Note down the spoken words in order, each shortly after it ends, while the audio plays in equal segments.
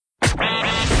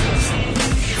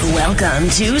Welcome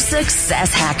to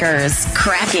Success Hackers,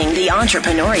 Cracking the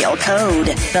Entrepreneurial Code,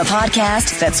 the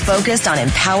podcast that's focused on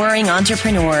empowering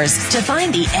entrepreneurs to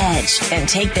find the edge and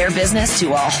take their business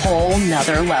to a whole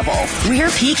nother level. We're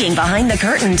peeking behind the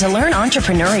curtain to learn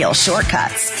entrepreneurial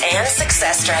shortcuts and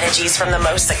success strategies from the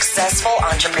most successful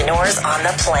entrepreneurs on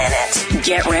the planet.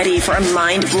 Get ready for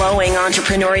mind-blowing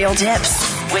entrepreneurial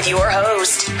tips with your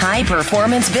host,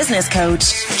 high-performance business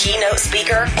coach, keynote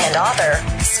speaker, and author,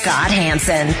 Scott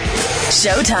Hanson.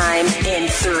 Showtime in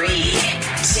 3, 2,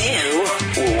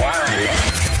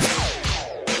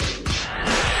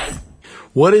 1.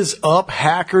 What is up,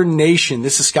 Hacker Nation?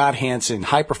 This is Scott Hanson,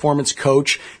 high-performance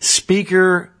coach,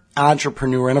 speaker,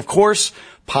 entrepreneur, and of course,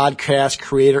 podcast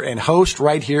creator and host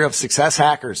right here of Success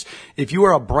Hackers. If you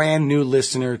are a brand new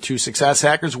listener to Success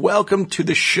Hackers, welcome to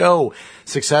the show.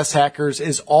 Success Hackers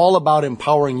is all about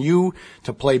empowering you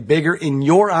to play bigger in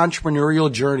your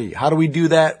entrepreneurial journey. How do we do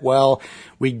that? Well,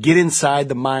 we get inside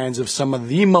the minds of some of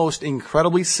the most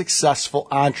incredibly successful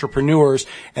entrepreneurs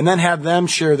and then have them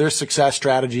share their success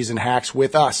strategies and hacks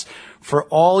with us. For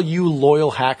all you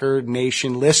loyal Hacker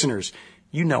Nation listeners,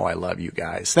 you know I love you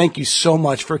guys. Thank you so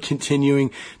much for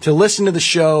continuing to listen to the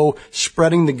show,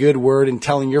 spreading the good word, and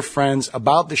telling your friends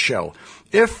about the show.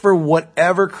 If for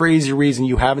whatever crazy reason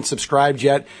you haven't subscribed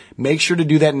yet, make sure to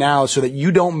do that now so that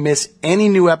you don't miss any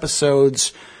new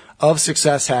episodes of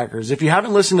Success Hackers. If you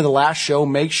haven't listened to the last show,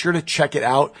 make sure to check it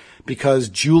out because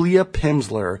Julia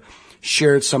Pimsleur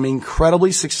shared some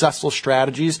incredibly successful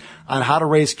strategies on how to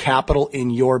raise capital in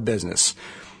your business.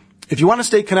 If you want to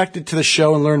stay connected to the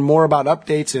show and learn more about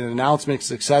updates and announcements,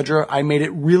 etc., I made it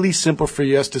really simple for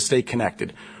you to stay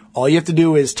connected. All you have to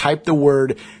do is type the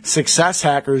word Success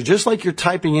Hackers, just like you're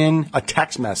typing in a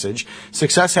text message.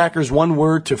 Success Hackers, one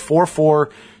word to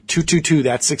 44222.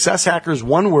 That's Success Hackers,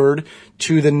 one word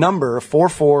to the number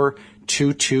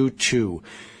 44222.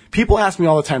 People ask me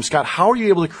all the time, Scott, how are you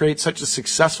able to create such a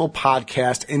successful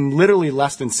podcast in literally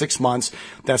less than 6 months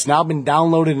that's now been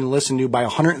downloaded and listened to by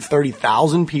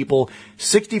 130,000 people,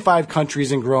 65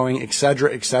 countries and growing, et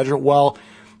cetera, et cetera? Well,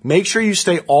 make sure you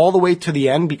stay all the way to the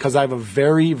end because I have a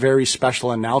very, very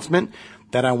special announcement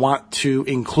that I want to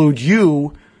include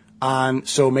you on,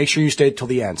 so make sure you stay till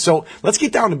the end. So let's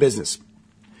get down to business.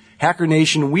 Hacker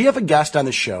Nation, we have a guest on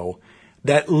the show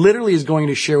that literally is going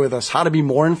to share with us how to be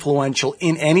more influential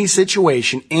in any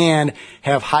situation and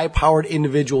have high-powered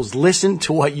individuals listen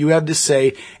to what you have to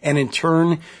say and in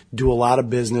turn do a lot of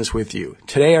business with you.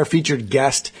 Today, our featured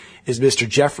guest is Mr.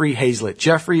 Jeffrey Hayzlett.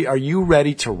 Jeffrey, are you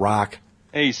ready to rock?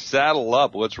 Hey, saddle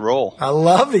up. Let's roll. I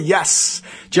love it. Yes.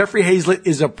 Jeffrey Hayzlett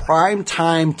is a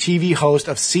prime-time TV host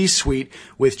of C-Suite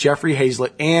with Jeffrey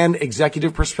Hayzlett and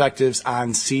Executive Perspectives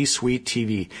on C-Suite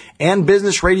TV and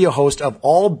business radio host of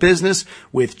All Business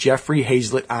with Jeffrey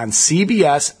Hayzlett on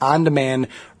CBS On Demand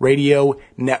Radio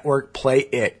Network Play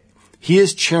It. He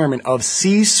is chairman of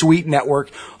C-Suite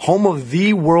Network, home of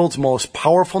the world's most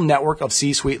powerful network of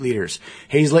C-Suite leaders.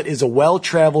 Hayzlett is a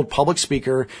well-traveled public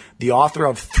speaker, the author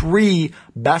of 3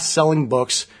 best-selling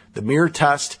books, The Mirror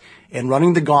Test and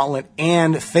Running the Gauntlet,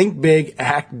 and Think Big,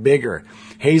 Act Bigger.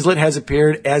 Hayzlett has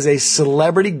appeared as a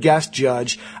celebrity guest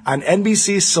judge on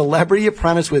NBC's Celebrity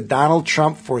Apprentice with Donald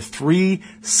Trump for 3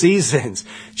 seasons.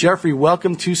 Jeffrey,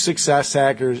 welcome to Success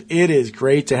Hackers. It is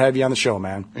great to have you on the show,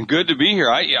 man. And good to be here.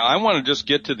 I want to just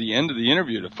get to the end of the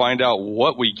interview to find out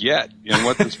what we get and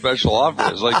what the special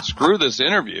offer is. Like, screw this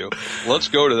interview. Let's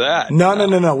go to that. No.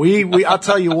 I'll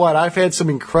tell you what, I've had some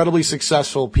incredibly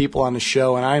successful people on the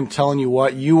show, and I'm telling you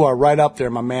what, you are right up there,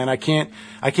 my man. I can't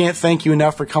thank you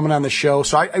enough for coming on the show.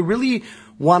 So I really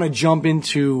want to jump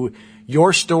into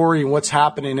your story and what's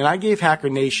happening. And I gave Hacker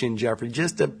Nation, Jeffrey,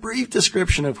 just a brief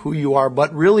description of who you are,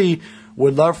 but really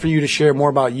would love for you to share more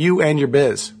about you and your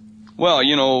biz. Well,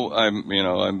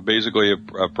 I'm basically a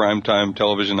primetime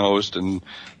television host and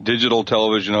digital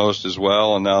television host as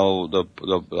well. And now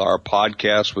our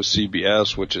podcast with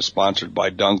CBS, which is sponsored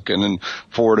by Dunkin' and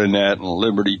Fortinet and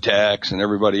Liberty Tax and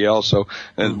everybody else. So,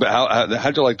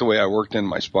 how'd you like the way I worked in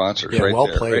my sponsors? Yeah, right well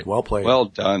there, played, right? well played. Well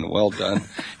done.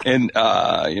 And,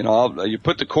 you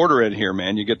put the quarter in here,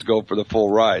 man. You get to go for the full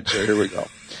ride. So here we go.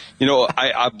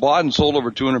 I bought and sold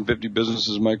over 250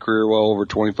 businesses in my career, well over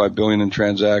 $25 billion in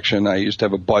transaction. I used to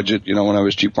have a budget, when I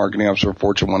was chief marketing officer of a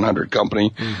Fortune 100 company,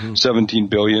 $17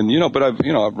 billion, but I've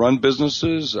run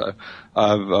businesses.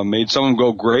 I've made some of them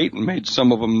go great and made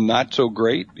some of them not so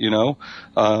great,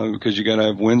 because you gotta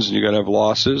have wins and you gotta have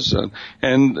losses.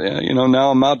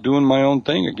 Now I'm out doing my own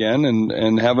thing again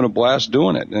and having a blast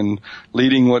doing it and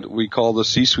leading what we call the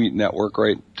C-Suite network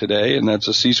right today. And that's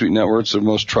a C-Suite network. It's the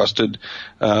most trusted,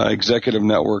 executive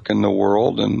network in the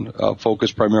world, and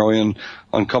focus primarily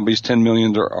on companies 10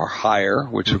 million or higher,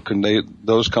 which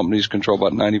those companies control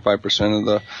about 95% of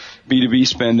the B2B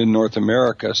spend in North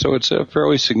America. So it's a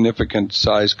fairly significant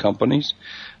size companies,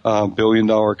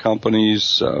 billion-dollar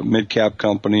companies, mid-cap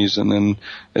companies, and then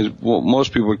what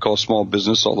most people would call small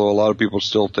business, although a lot of people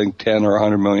still think $10 or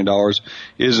 $100 million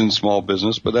isn't small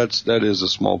business, but that is a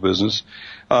small business.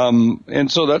 And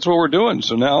so that's what we're doing.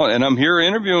 So now, and I'm here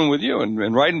interviewing with you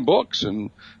and writing books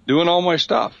and doing all my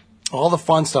stuff. All the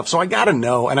fun stuff. So I got to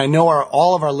know, and I know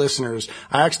all of our listeners,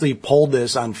 I actually polled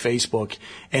this on Facebook,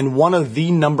 and one of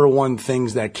the number one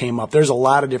things that came up, there's a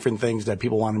lot of different things that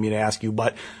people wanted me to ask you,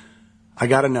 but I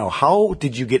got to know, how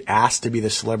did you get asked to be the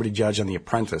celebrity judge on The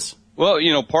Apprentice? Well,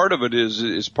 part of it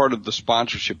is part of the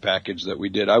sponsorship package that we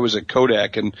did. I was at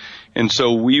Kodak, and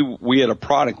so we had a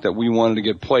product that we wanted to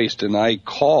get placed, and I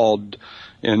called.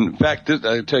 In fact,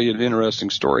 I'll tell you an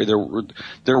interesting story.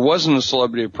 There wasn't a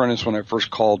Celebrity Apprentice when I first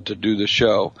called to do the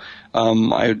show.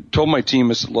 I told my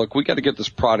team, I said, look, we got to get this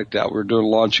product out. We're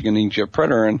launching an inkjet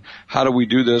printer, and how do we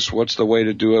do this? What's the way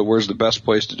to do it? Where's the best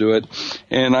place to do it?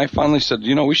 And I finally said,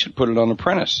 we should put it on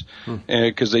Apprentice,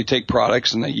 because they take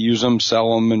products and they use them,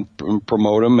 sell them, and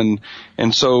promote them.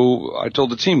 And so I told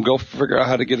the team, go figure out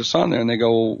how to get us on there. And they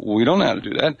go, well, we don't know how to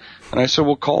do that. And I said,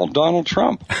 well, call Donald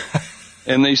Trump.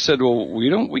 And they said, well,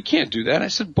 we can't do that. I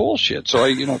said, bullshit. So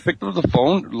I, picked up the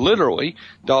phone, literally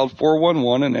dialed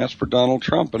 411 and asked for Donald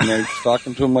Trump. And I was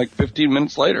talking to him like 15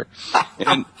 minutes later.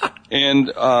 And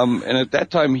at that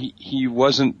time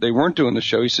they weren't doing the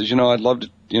show. He says, I'd love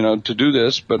to do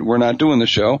this, but we're not doing the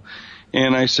show.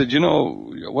 And I said,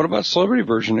 what about celebrity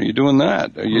version? Are you doing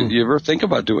that? You ever think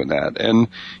about doing that? And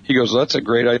he goes, well, that's a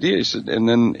great idea. He said, and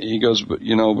then he goes, but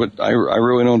I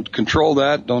really don't control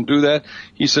that. Don't do that.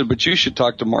 He said, but you should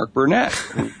talk to Mark Burnett,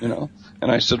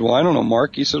 And I said, well, I don't know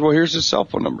Mark. He said, well, here's his cell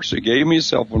phone number. So he gave me his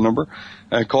cell phone number.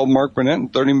 I called Mark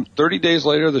Burnett, and 30 days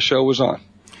later, the show was on.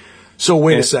 So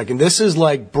wait a second. This is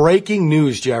like breaking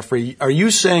news, Jeffrey. Are you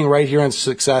saying right here on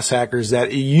Success Hackers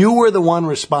that you were the one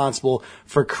responsible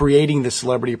for creating the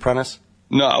Celebrity Apprentice?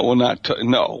 No, well,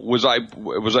 no. Was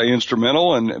I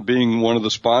instrumental in being one of the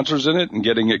sponsors in it and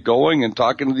getting it going and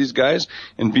talking to these guys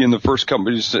and being the first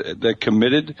companies that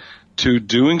committed to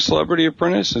doing Celebrity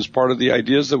Apprentice as part of the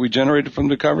ideas that we generated from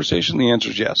the conversation? The answer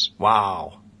is yes.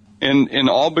 Wow. And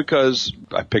all because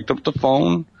I picked up the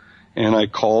phone and I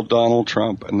called Donald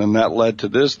Trump, and then that led to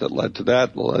this, that led to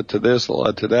that, led to this, that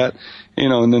led to that,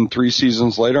 and then 3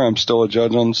 seasons later, I'm still a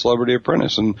judge on Celebrity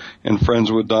Apprentice and friends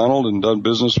with Donald and done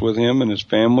business with him and his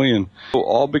family, and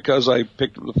all because I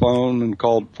picked up the phone and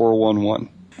called 411.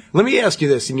 Let me ask you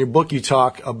this. In your book, you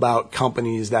talk about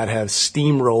companies that have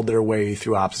steamrolled their way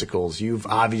through obstacles. You've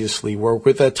obviously worked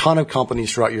with a ton of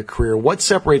companies throughout your career. What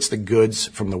separates the goods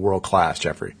from the world class,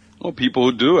 Jeffrey? Well, people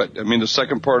who do it. I mean, the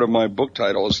second part of my book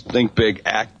title is Think Big,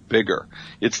 Act Bigger.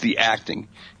 It's the acting.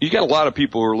 You got a lot of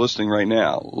people who are listening right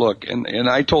now. Look, and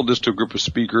I told this to a group of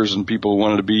speakers and people who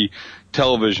wanted to be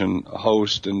television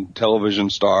hosts and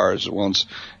television stars once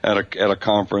at a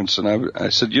conference. And I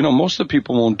said, most of the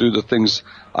people won't do the things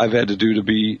I've had to do to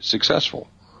be successful.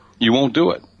 You won't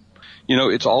do it.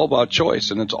 It's all about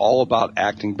choice, and it's all about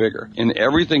acting bigger. In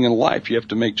everything in life, you have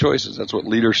to make choices. That's what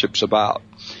leadership's about.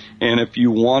 And if you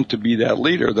want to be that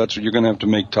leader, that's what you're going to have to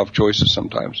make tough choices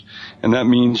sometimes. And that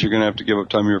means you're going to have to give up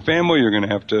time to your family. You're going to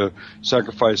have to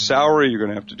sacrifice salary. You're going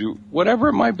to have to do whatever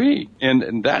it might be.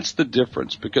 And that's the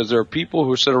difference, because there are people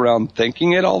who sit around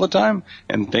thinking it all the time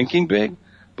and thinking big,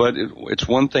 but it's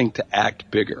one thing to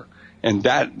act bigger. And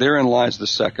therein lies the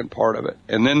second part of it.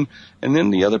 And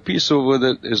then the other piece of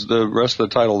it is the rest of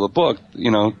the title of the book,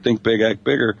 Think Big, Act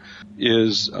Bigger,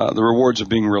 is the rewards of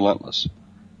being relentless.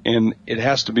 And it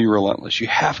has to be relentless. You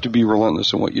have to be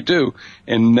relentless in what you do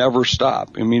and never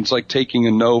stop. I mean, it's like taking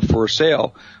a no for a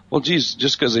sale. Well, geez,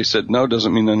 just because they said no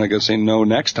doesn't mean they're not going to say no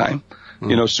next time.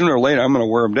 Sooner or later, I'm going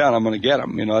to wear them down. I'm going to get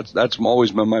them. That's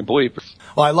always been my belief.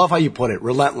 Well, I love how you put it.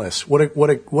 Relentless. What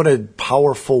a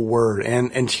powerful word.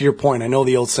 And to your point, I know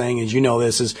the old saying is,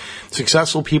 this is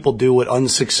successful people do what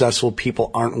unsuccessful people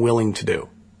aren't willing to do.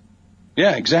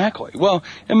 Yeah, exactly. Well,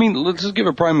 I mean, let's just give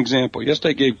a prime example. Yesterday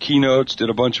I gave keynotes, did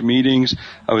a bunch of meetings.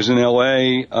 I was in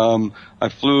L.A. I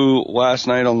flew last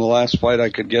night on the last flight I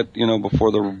could get,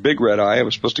 before the big red eye. I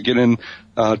was supposed to get in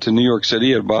to New York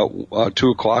City at about 2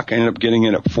 o'clock. I ended up getting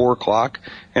in at 4 o'clock,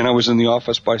 and I was in the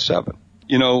office by 7.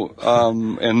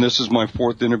 And this is my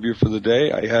 4th interview for the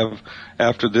day. I have,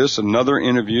 after this, another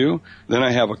interview. Then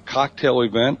I have a cocktail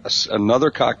event,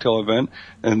 another cocktail event,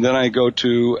 and then I go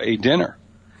to a dinner.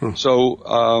 So,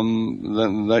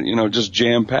 just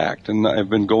jam packed. And I've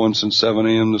been going since 7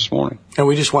 a.m. this morning. And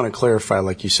we just want to clarify,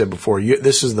 like you said before,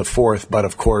 this is the fourth, but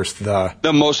of course the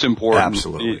most important.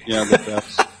 Absolutely. Yeah,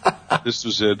 but this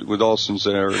was it with all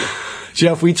sincerity.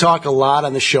 Jeff, we talk a lot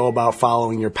on the show about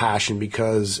following your passion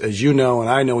because, as you know and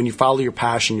I know, when you follow your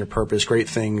passion, your purpose, great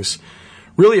things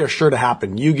really are sure to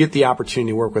happen. You get the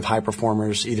opportunity to work with high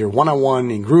performers, either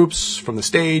one-on-one in groups from the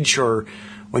stage or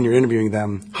when you're interviewing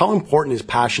them. How important is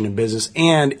passion in business,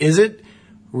 and is it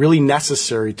really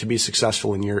necessary to be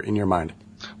successful in your mind?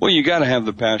 Well, you got to have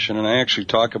the passion, and I actually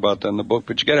talk about that in the book,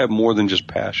 but you got to have more than just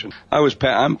passion.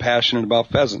 I'm passionate about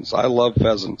pheasants. I love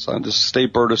pheasants. I'm the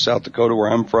state bird of South Dakota where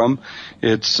I'm from.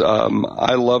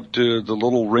 I love the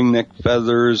little ringneck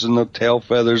feathers and the tail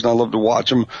feathers, and I love to watch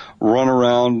them run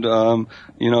around, on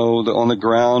the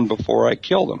ground before I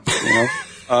kill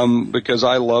them, because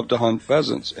I love to hunt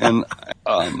pheasants, and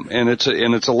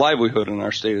it's a livelihood in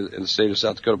the state of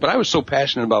South Dakota. But I was so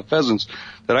passionate about pheasants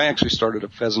that I actually started a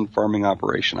pheasant farming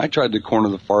operation. I tried to corner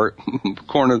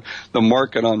the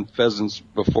market on pheasants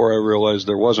before I realized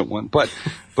there wasn't one. But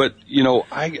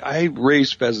I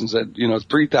raised pheasants at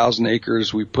 3,000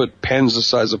 acres. We put pens the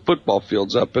size of football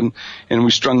fields up, and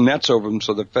we strung nets over them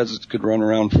so the pheasants could run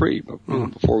around free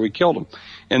before we killed them.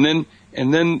 And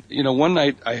then one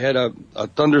night I had a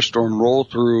thunderstorm roll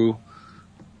through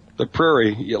the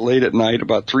prairie late at night,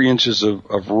 about 3 inches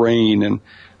of rain, and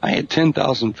I had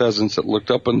 10,000 pheasants that looked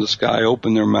up in the sky,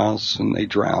 opened their mouths, and they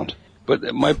drowned.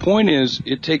 But my point is,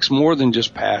 it takes more than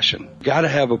just passion. You got to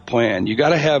have a plan. You got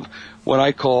to have what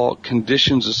I call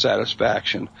conditions of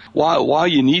satisfaction. While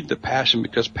you need the passion,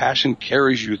 because passion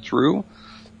carries you through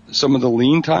some of the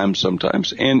lean times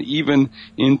sometimes, and even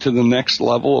into the next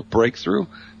level of breakthrough,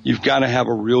 you've got to have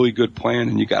a really good plan,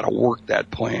 and you got to work that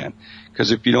plan.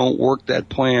 Because if you don't work that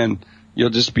plan,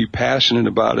 you'll just be passionate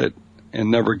about it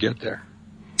and never get there.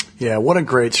 Yeah, what a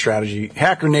great strategy.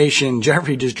 Hacker Nation,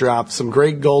 Jeffrey just dropped some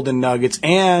great golden nuggets,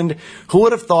 and who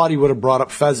would have thought he would have brought up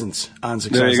pheasants on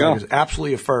Success Hackers?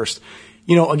 Absolutely a first.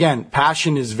 Again,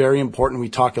 passion is very important. We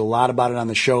talk a lot about it on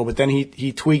the show, but then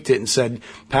he tweaked it and said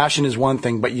passion is one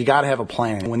thing, but you got to have a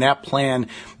plan. When that plan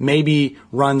maybe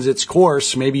runs its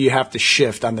course, maybe you have to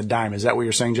shift on the dime. Is that what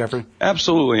you're saying, Jeffrey?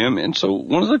 Absolutely. And so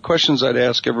one of the questions I'd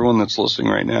ask everyone that's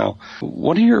listening right now,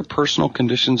 what are your personal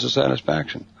conditions of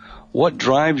satisfaction? What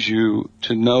drives you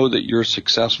to know that you're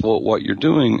successful at what you're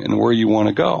doing and where you want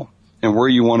to go and where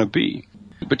you want to be?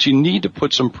 But you need to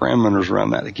put some parameters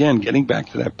around that. Again, getting back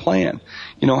to that plan.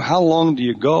 How long do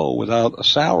you go without a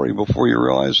salary before you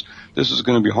realize this is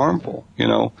going to be harmful?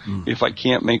 If I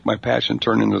can't make my passion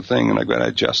turn into a thing, and I've got to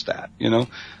adjust that,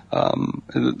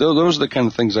 those are the kind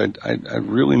of things I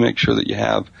really make sure that you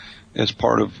have as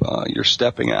part of your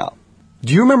stepping out.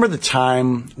 Do you remember the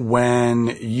time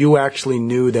when you actually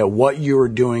knew that what you were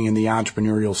doing in the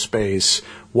entrepreneurial space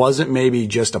wasn't maybe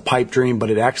just a pipe dream, but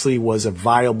it actually was a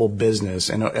viable business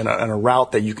and a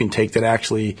route that you can take that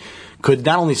actually could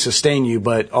not only sustain you,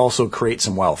 but also create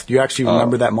some wealth? Do you actually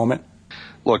remember that moment?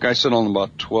 Look, I sit on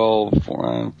about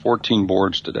 14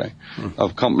 boards today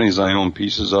of companies I own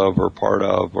pieces of or part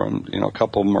of, or, a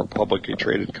couple of them are publicly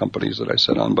traded companies that I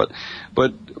sit on. But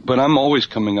I'm always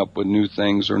coming up with new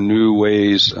things or new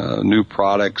ways, new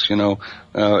products,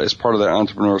 as part of that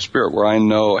entrepreneurial spirit where I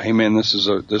know, hey man, this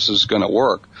is going to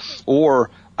work.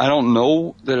 Or I don't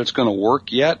know that it's going to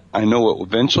work yet. I know it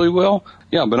eventually will.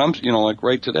 Yeah, but I'm, like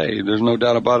right today, there's no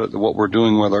doubt about it that what we're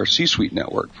doing with our C-suite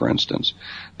network, for instance,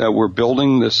 that we're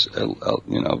building this,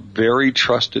 very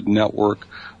trusted network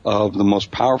of the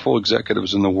most powerful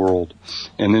executives in the world.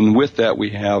 And then with that,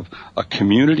 we have a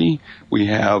community, we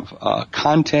have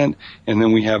content, and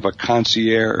then we have a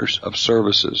concierge of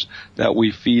services that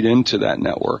we feed into that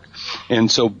network.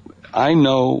 And so I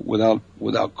know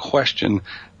without question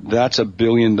that's $1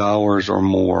 billion or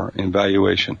more in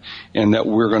valuation, and that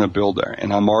we're going to build there.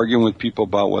 And I'm arguing with people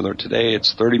about whether today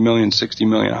it's 30 million, 60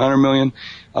 million, 100 million.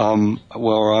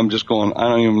 I'm just going, I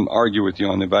don't even argue with you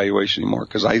on the valuation anymore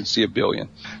because I see $1 billion.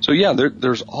 So yeah,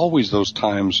 there's always those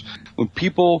times when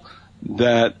people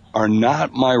that are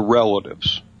not my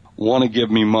relatives want to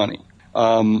give me money.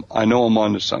 I know I'm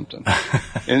onto something.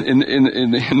 and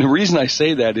the reason I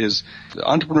say that is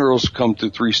entrepreneurs come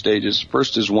through 3 stages.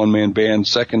 First is one-man band.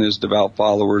 Second is devout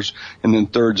followers. And then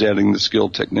third's adding the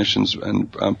skilled technicians and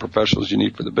professionals you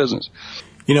need for the business.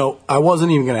 I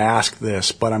wasn't even going to ask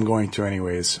this, but I'm going to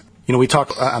anyways. We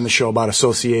talk on the show about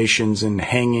associations and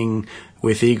hanging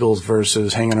with eagles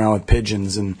versus hanging around with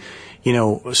pigeons and,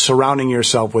 surrounding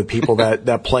yourself with people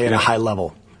that play at a high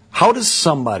level. How does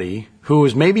somebody who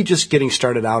is maybe just getting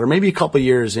started out or maybe a couple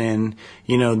years in,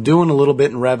 doing a little bit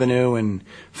in revenue and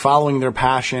following their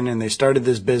passion, and they started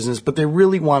this business, but they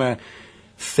really want to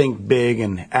think big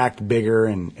and act bigger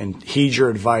and heed your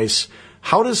advice.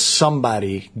 How does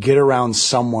somebody get around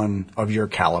someone of your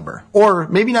caliber? Or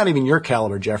maybe not even your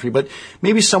caliber, Jeffrey, but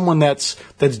maybe someone that's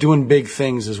doing big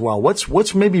things as well.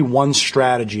 What's maybe one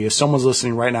strategy if someone's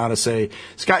listening right now to say,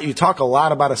 Scott, you talk a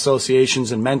lot about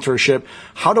associations and mentorship.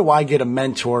 How do I get a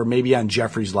mentor maybe on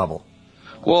Jeffrey's level?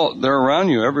 Well, they're around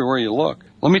you everywhere you look.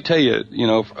 Let me tell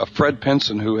you, Fred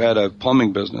Pinson, who had a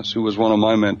plumbing business, who was one of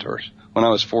my mentors when I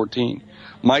was 14.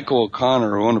 Michael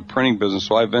O'Connor, who owned a printing business,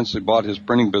 so I eventually bought his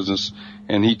printing business,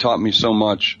 and he taught me so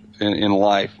much in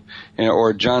life.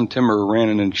 Or John Timmer, who ran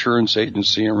an insurance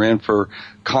agency and ran for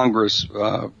Congress,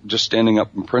 just standing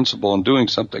up in principle and doing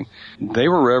something. They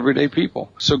were everyday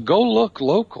people. So go look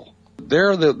local.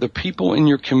 They're the people in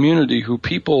your community who,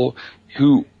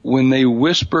 when they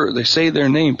whisper, they say their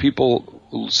name, people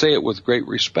say it with great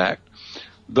respect.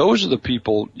 Those are the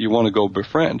people you want to go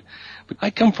befriend. But I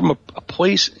come from a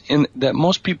place that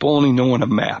most people only know on a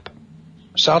map.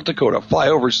 South Dakota,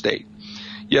 flyover state.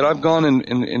 Yet I've gone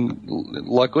and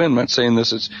luckily, I'm not saying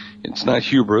this, it's not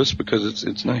hubris, because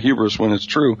it's not hubris when it's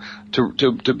true,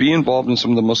 to be involved in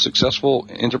some of the most successful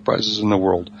enterprises in the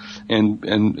world and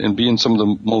be in some of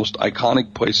the most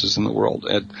iconic places in the world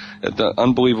at the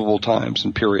unbelievable times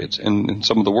and periods, and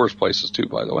some of the worst places too,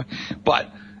 by the way. But,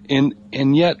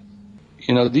 and yet,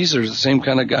 these are the same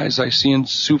kind of guys I see in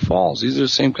Sioux Falls. These are the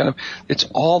same kind of, it's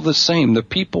all the same. The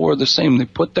people are the same. They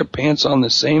put their pants on the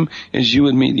same as you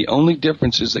and me. The only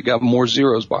difference is they got more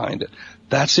zeros behind it.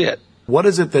 That's it. What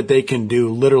is it that they can do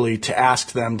literally to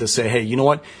ask them to say, hey, you know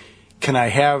what? Can I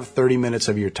have 30 minutes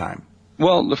of your time?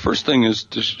 Well, the first thing is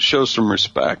to show some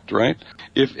respect, right?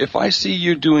 If I see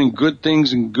you doing good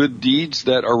things and good deeds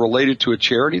that are related to a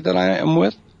charity that I am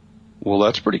with, well,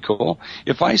 that's pretty cool.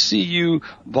 If I see you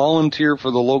volunteer for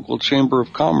the local Chamber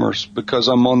of Commerce because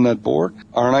I'm on that board,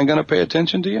 aren't I going to pay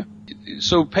attention to you?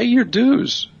 So pay your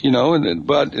dues,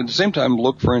 but at the same time,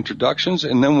 look for introductions.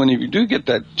 And then when you do get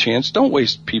that chance, don't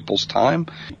waste people's time.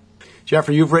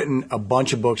 Jeffrey, you've written a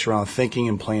bunch of books around thinking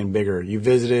and playing bigger. You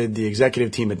visited the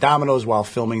executive team at Domino's while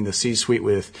filming the C-Suite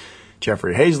with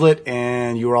Jeffrey Hazlett,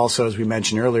 and you were also, as we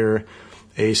mentioned earlier,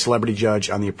 a celebrity judge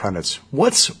on The Apprentice.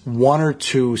 What's one or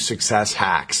two success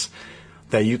hacks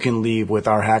that you can leave with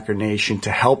our Hacker Nation to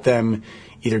help them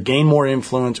either gain more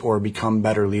influence or become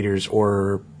better leaders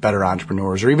or better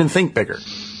entrepreneurs or even think bigger?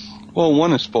 Well,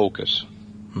 one is focus.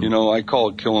 I call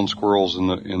it killing squirrels in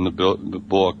the book.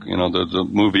 The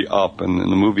movie Up, and in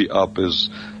the movie Up there's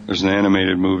an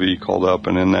animated movie called Up,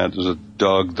 and in that there's a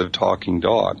Doug the talking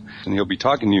dog, and he'll be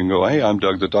talking to you and go, "Hey, I'm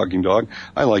Doug the talking dog.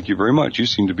 I like you very much. You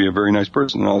seem to be a very nice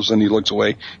person." And all of a sudden he looks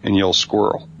away and yells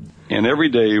squirrel. And every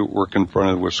day we're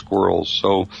confronted with squirrels,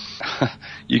 so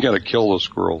you got to kill those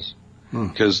squirrels.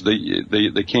 Because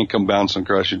they can't come bounce and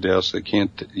crash your desk. They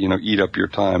can't, eat up your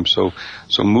time. So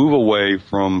move away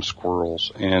from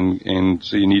squirrels, and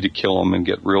so you need to kill them and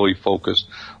get really focused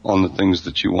on the things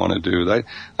that you want to do.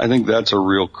 I think that's a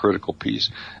real critical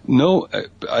piece.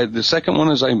 The second one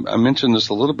is I mentioned this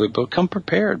a little bit, but come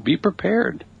prepared. Be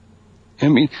prepared. I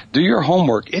mean, do your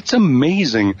homework. It's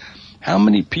amazing how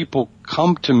many people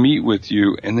come to meet with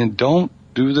you and then don't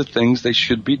do the things they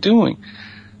should be doing.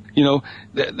 I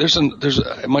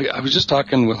was just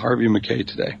talking with Harvey McKay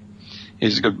today.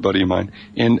 He's a good buddy of mine.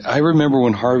 And I remember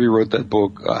when Harvey wrote that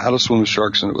book, How to Swim with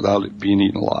Sharks Without Being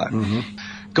Eaten Alive. Mm-hmm.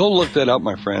 Go look that up,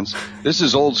 my friends. This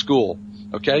is old school,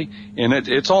 okay? And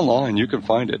it's online. You can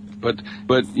find it. But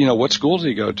what school did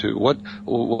he go to?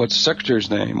 What's the secretary's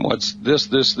name? What's this?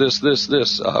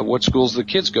 What schools the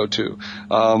kids go to?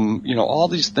 All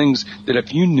these things that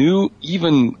if you knew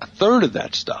even a third of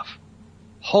that stuff,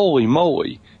 holy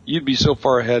moly, you'd be so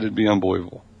far ahead it'd be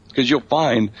unbelievable. Because you'll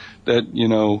find that,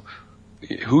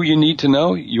 who you need to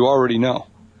know, you already know.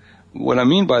 What I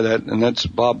mean by that, and that's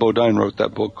Bob Bodine wrote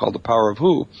that book called The Power of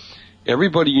Who,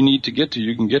 everybody you need to get to,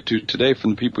 you can get to today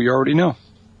from the people you already know.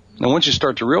 Now, once you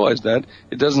start to realize that,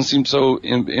 it doesn't seem so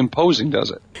imposing,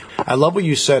 does it? I love what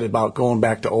you said about going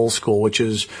back to old school, which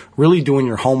is really doing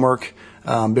your homework.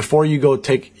 Before you go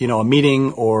take, a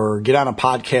meeting or get on a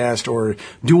podcast or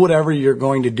do whatever you're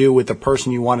going to do with the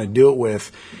person you want to do it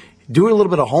with, do a little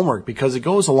bit of homework because it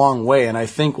goes a long way. And I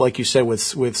think, like you said,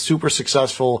 with super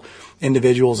successful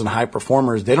individuals and high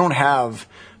performers, they don't have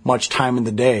much time in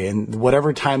the day. And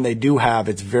whatever time they do have,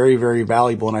 it's very, very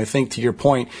valuable. And I think to your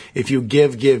point, if you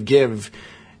give,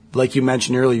 like you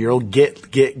mentioned earlier, you'll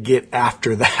get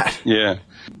after that. Yeah.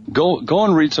 Go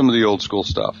and read some of the old school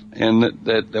stuff, and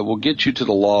that will get you to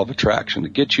the law of attraction, to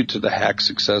get you to the hack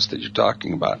success that you're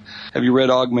talking about. Have you read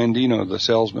Og Mandino, the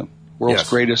salesman? World's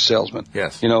greatest salesman.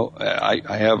 Yes. You know,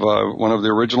 I have one of the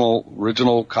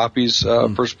original copies,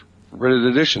 first printed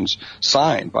editions,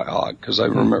 signed by Og, because I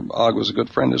remember Og was a good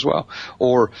friend as well.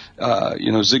 Or,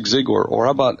 Zig Ziglar. Or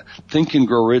how about Think and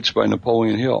Grow Rich by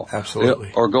Napoleon Hill?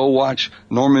 Absolutely. Or go watch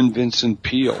Norman Vincent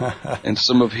Peale and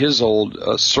some of his old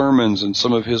sermons and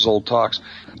some of his old talks.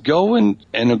 Go and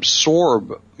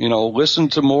absorb, listen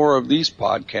to more of these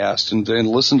podcasts and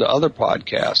listen to other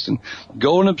podcasts and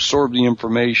go and absorb the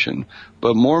information.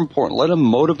 But more important, let them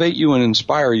motivate you and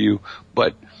inspire you,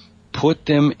 but put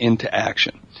them into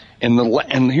action.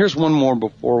 And here's one more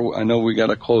before I know we got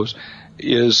to close,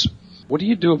 is what do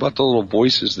you do about the little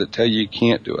voices that tell you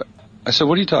can't do it? I said,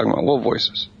 what are you talking about? What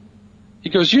voices?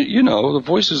 He goes, you know, the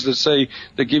voices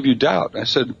that give you doubt. I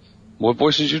said, what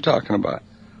voices are you talking about?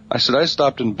 I said, I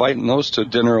stopped inviting those to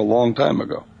dinner a long time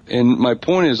ago. And my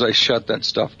point is I shut that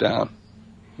stuff down.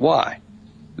 Why?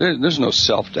 There's no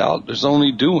self-doubt. There's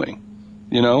only doing,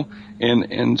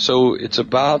 And so it's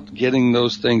about getting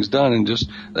those things done and just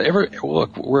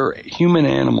look, we're human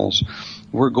animals.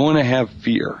 We're going to have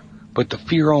fear, but the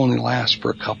fear only lasts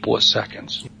for a couple of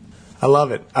seconds. I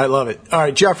love it. All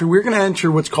right, Jeffrey, we're going to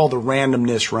enter what's called the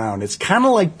randomness round. It's kind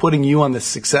of like putting you on the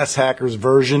Success Hackers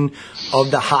version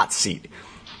of the hot seat.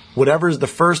 Whatever is the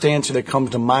first answer that comes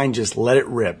to mind, just let it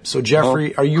rip. So,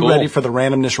 Jeffrey, are you ready for the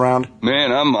randomness round?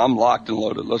 Man, I'm locked and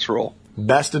loaded. Let's roll.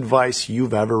 Best advice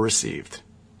you've ever received?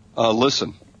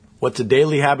 Listen. What's a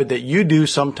daily habit that you do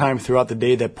sometime throughout the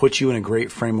day that puts you in a great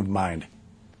frame of mind?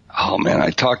 Oh, man,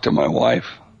 I talk to my wife.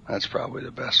 That's probably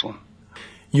the best one.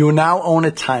 You now own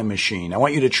a time machine. I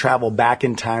want you to travel back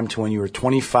in time to when you were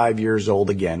 25 years old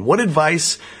again. What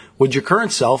advice would your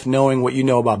current self, knowing what you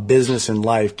know about business and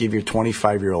life, give your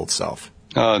 25-year-old self?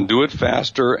 Do it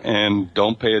faster and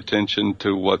don't pay attention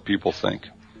to what people think.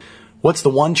 What's the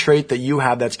one trait that you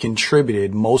have that's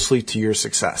contributed mostly to your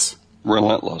success?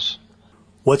 Relentless.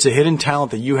 What's a hidden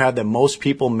talent that you have that most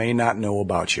people may not know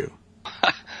about you?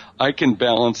 I can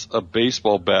balance a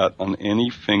baseball bat on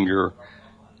any finger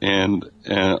and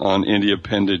on any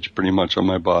appendage pretty much on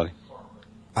my body.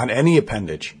 On any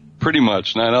appendage? Pretty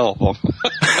much, not all of them.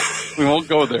 We won't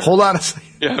go there. Hold on a second.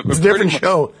 Yeah, it's a different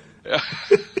show. Yeah.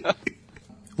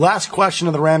 Last question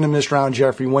of the randomness round,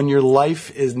 Jeffrey. When your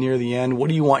life is near the end, what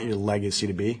do you want your legacy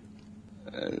to be?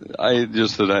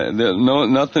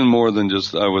 Nothing more than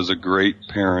just I was a great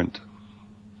parent.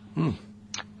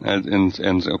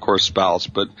 And of course spouse,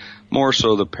 but more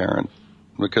so the parent,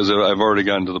 because I've already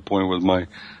gotten to the point with my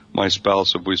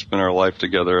spouse. If we spend our life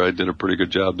together, I did a pretty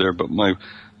good job there, but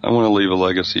I want to leave a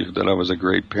legacy that I was a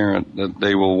great parent, that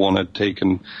they will want to take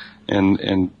and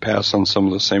pass on some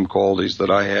of the same qualities that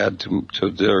I had to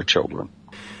their children.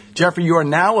 Jeffrey, you are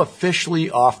now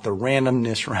officially off the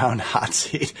randomness round hot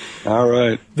seat. All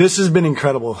right. This has been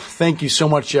incredible. Thank you so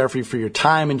much, Jeffrey, for your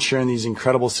time and sharing these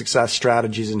incredible success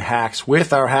strategies and hacks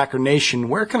with our Hacker Nation.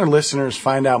 Where can our listeners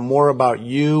find out more about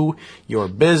you, your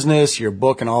business, your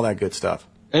book, and all that good stuff?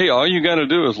 Hey, all you got to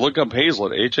do is look up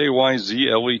Hayzlett,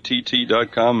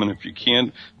 HAYZLETT.com, and if you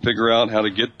can't figure out how to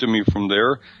get to me from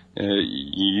there,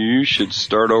 you should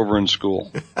start over in school.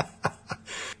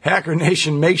 Hacker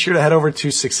Nation, make sure to head over to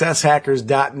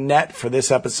successhackers.net for this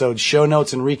episode's show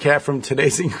notes and recap from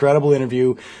today's incredible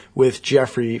interview with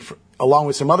Jeffrey, along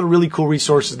with some other really cool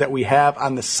resources that we have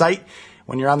on the site.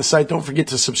 When you're on the site, don't forget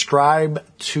to subscribe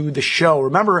to the show.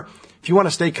 Remember, if you want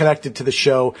to stay connected to the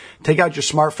show, take out your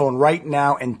smartphone right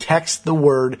now and text the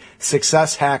word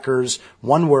Success Hackers,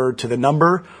 one word, to the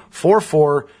number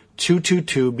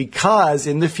 44222, because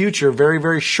in the future, very,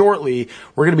 very shortly,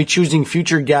 we're going to be choosing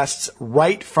future guests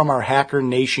right from our Hacker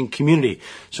Nation community.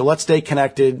 So let's stay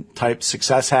connected. Type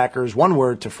Success Hackers, one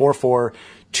word, to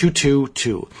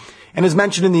 44222. And as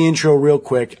mentioned in the intro real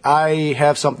quick, I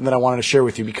have something that I wanted to share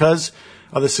with you. Because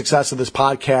of the success of this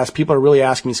podcast, people are really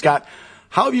asking me, Scott,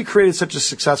 how have you created such a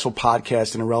successful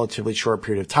podcast in a relatively short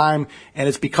period of time? And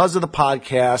it's because of the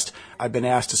podcast. I've been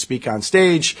asked to speak on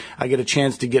stage. I get a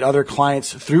chance to get other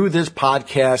clients through this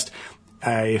podcast.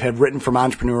 I have written from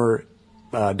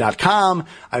entrepreneur.com.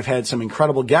 I've had some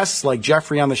incredible guests like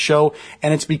Jeffrey on the show,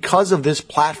 and it's because of this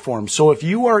platform. So if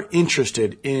you are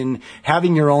interested in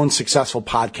having your own successful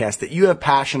podcast that you have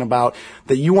passion about,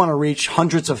 that you want to reach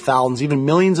hundreds of thousands, even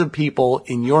millions of people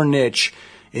in your niche,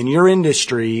 in your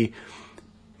industry,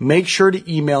 make sure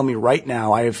to email me right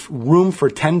now. I have room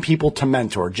for 10 people to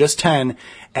mentor, just 10,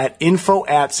 at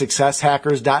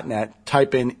info@successhackers.net.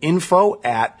 Type in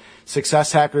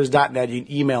info@successhackers.net. You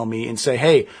can email me and say,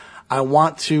 hey, I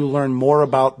want to learn more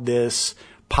about this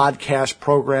podcast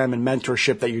program and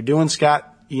mentorship that you're doing,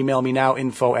 Scott, email me now,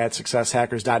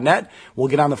 info@successhackers.net. We'll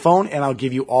get on the phone and I'll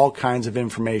give you all kinds of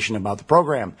information about the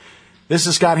program. This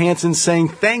is Scott Hanson saying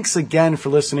thanks again for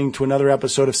listening to another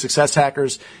episode of Success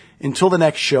Hackers. Until the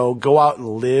next show, go out and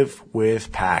live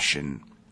with passion.